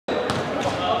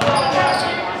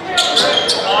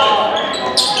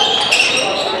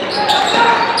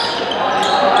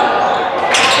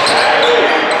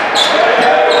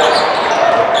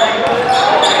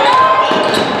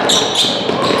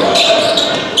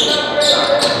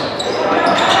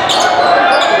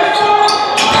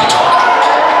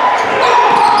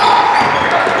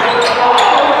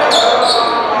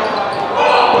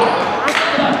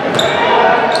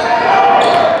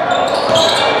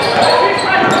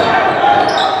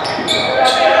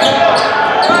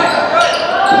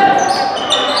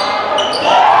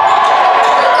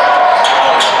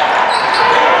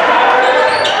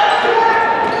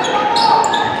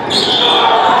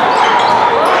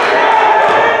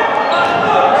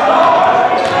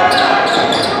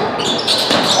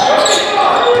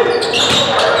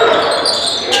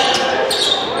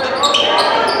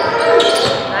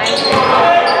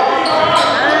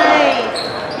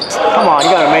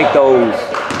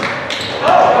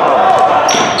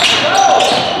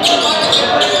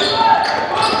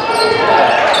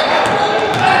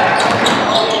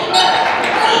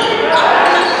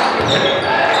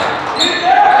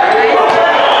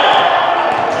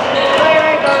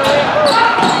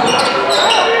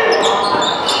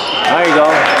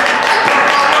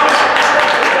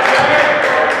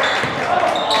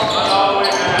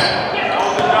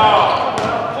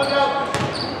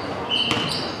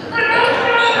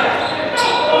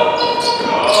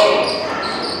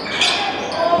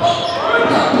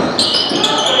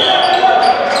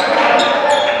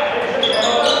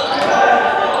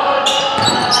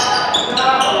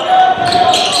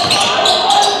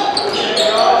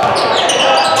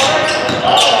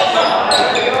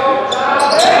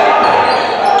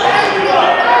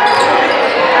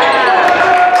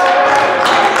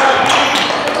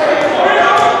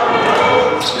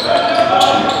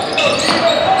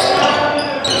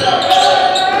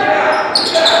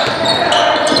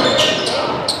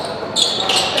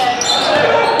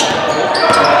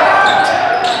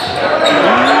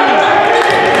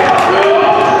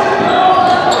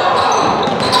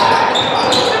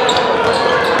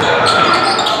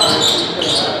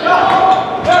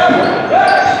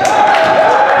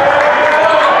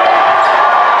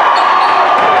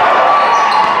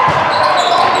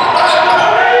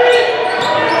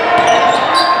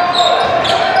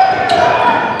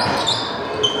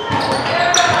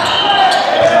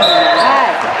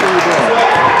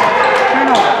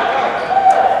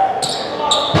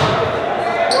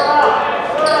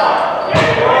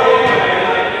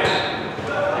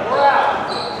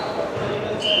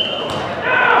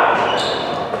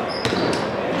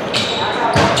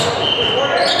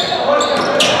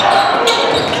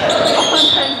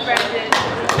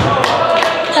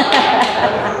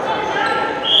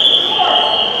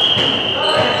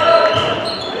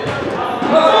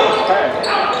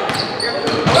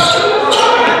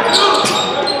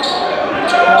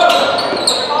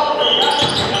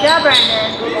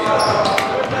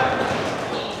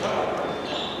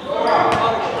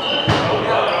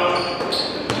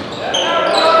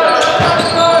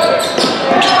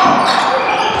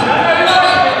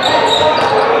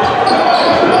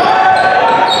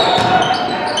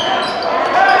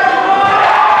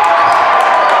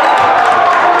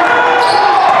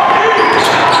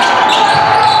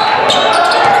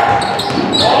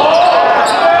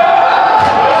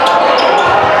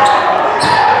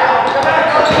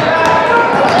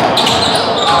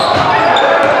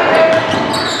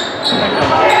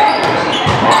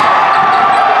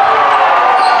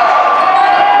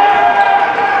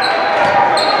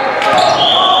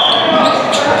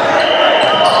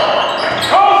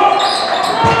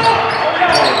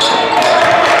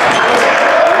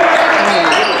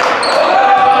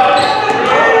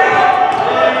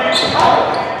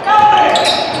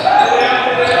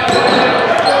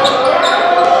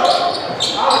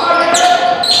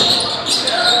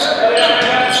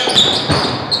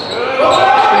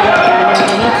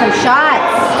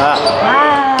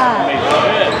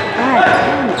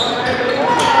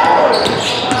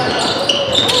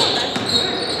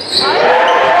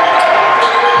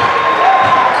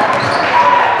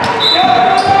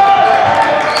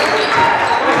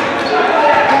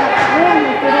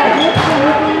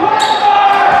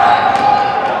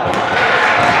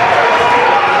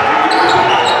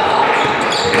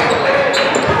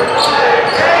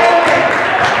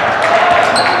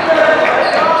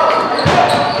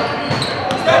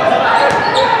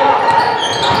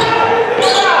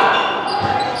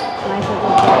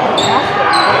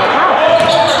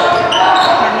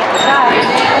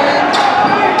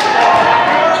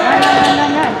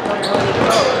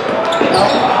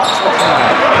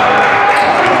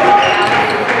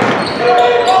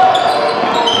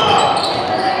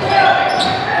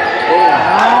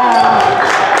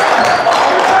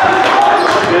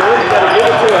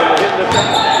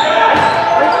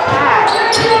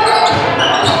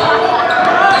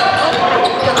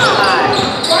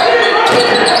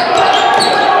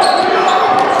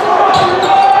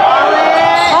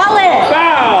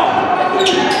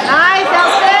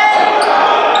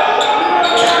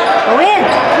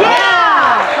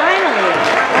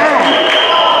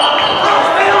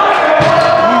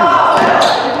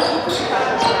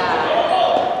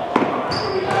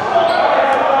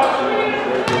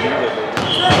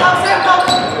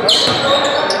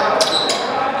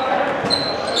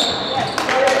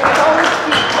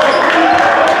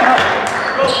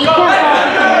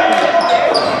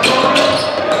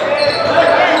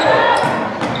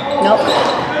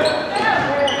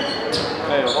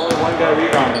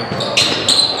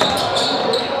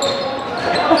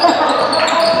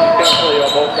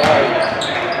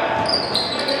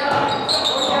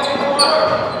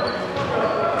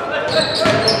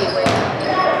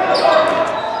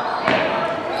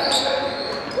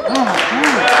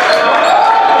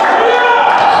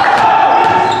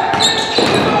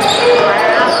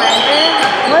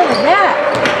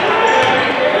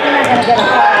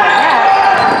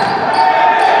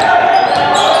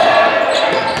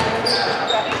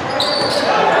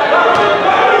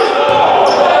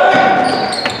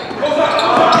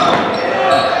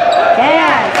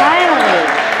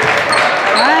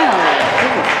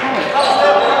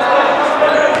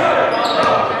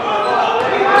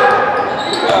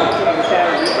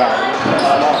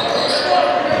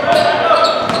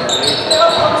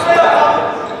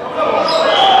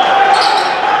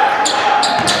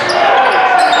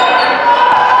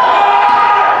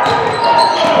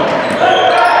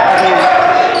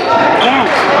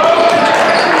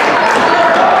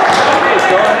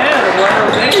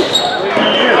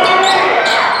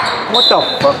what the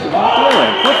fuck are you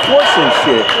doing? Quit forcing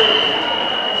shit.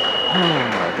 Oh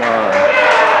my god.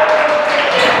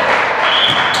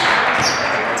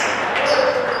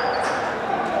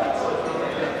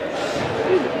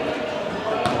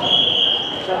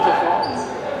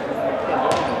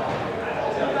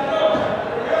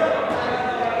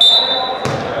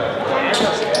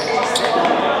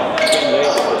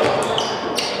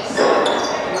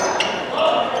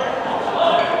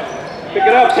 Pick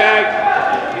it up, Tag.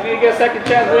 You need to get a second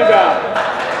chance rebound.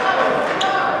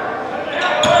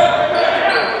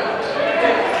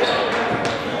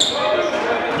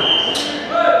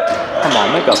 Come on,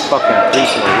 make a fucking free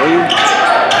throw, will you?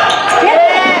 Get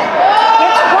it!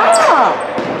 Get the ball!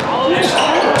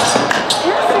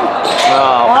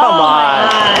 Oh, come on.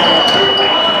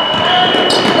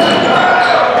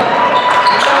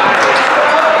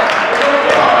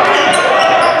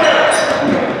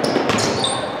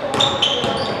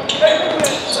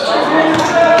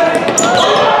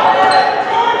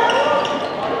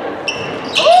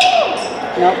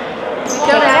 Nope.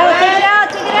 Take it out, take it out,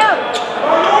 take it out.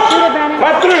 Shoot it, Brandon.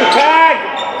 Cut through, Tag.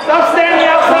 Stop standing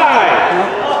outside.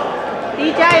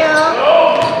 Dijayo.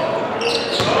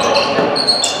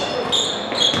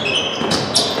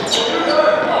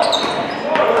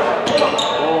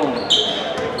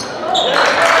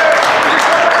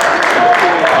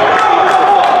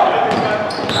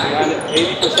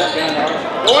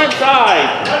 Go inside.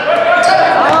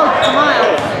 Oh, come on.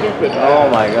 Oh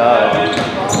my god.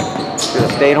 Should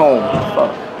have stayed home.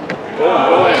 Fuck.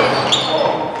 Go in.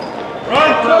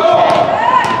 Run.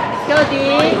 Go, D.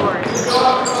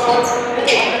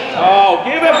 Oh,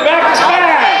 give it back to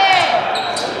Tag.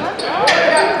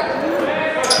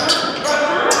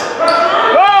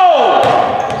 Go.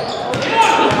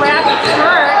 He grabbed his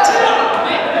shirt.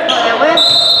 It went.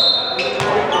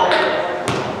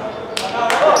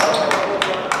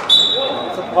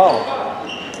 It's a foul.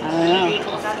 I don't know.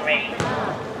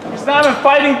 He's not even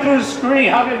fighting through the screen.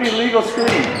 How can it be legal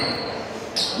screen?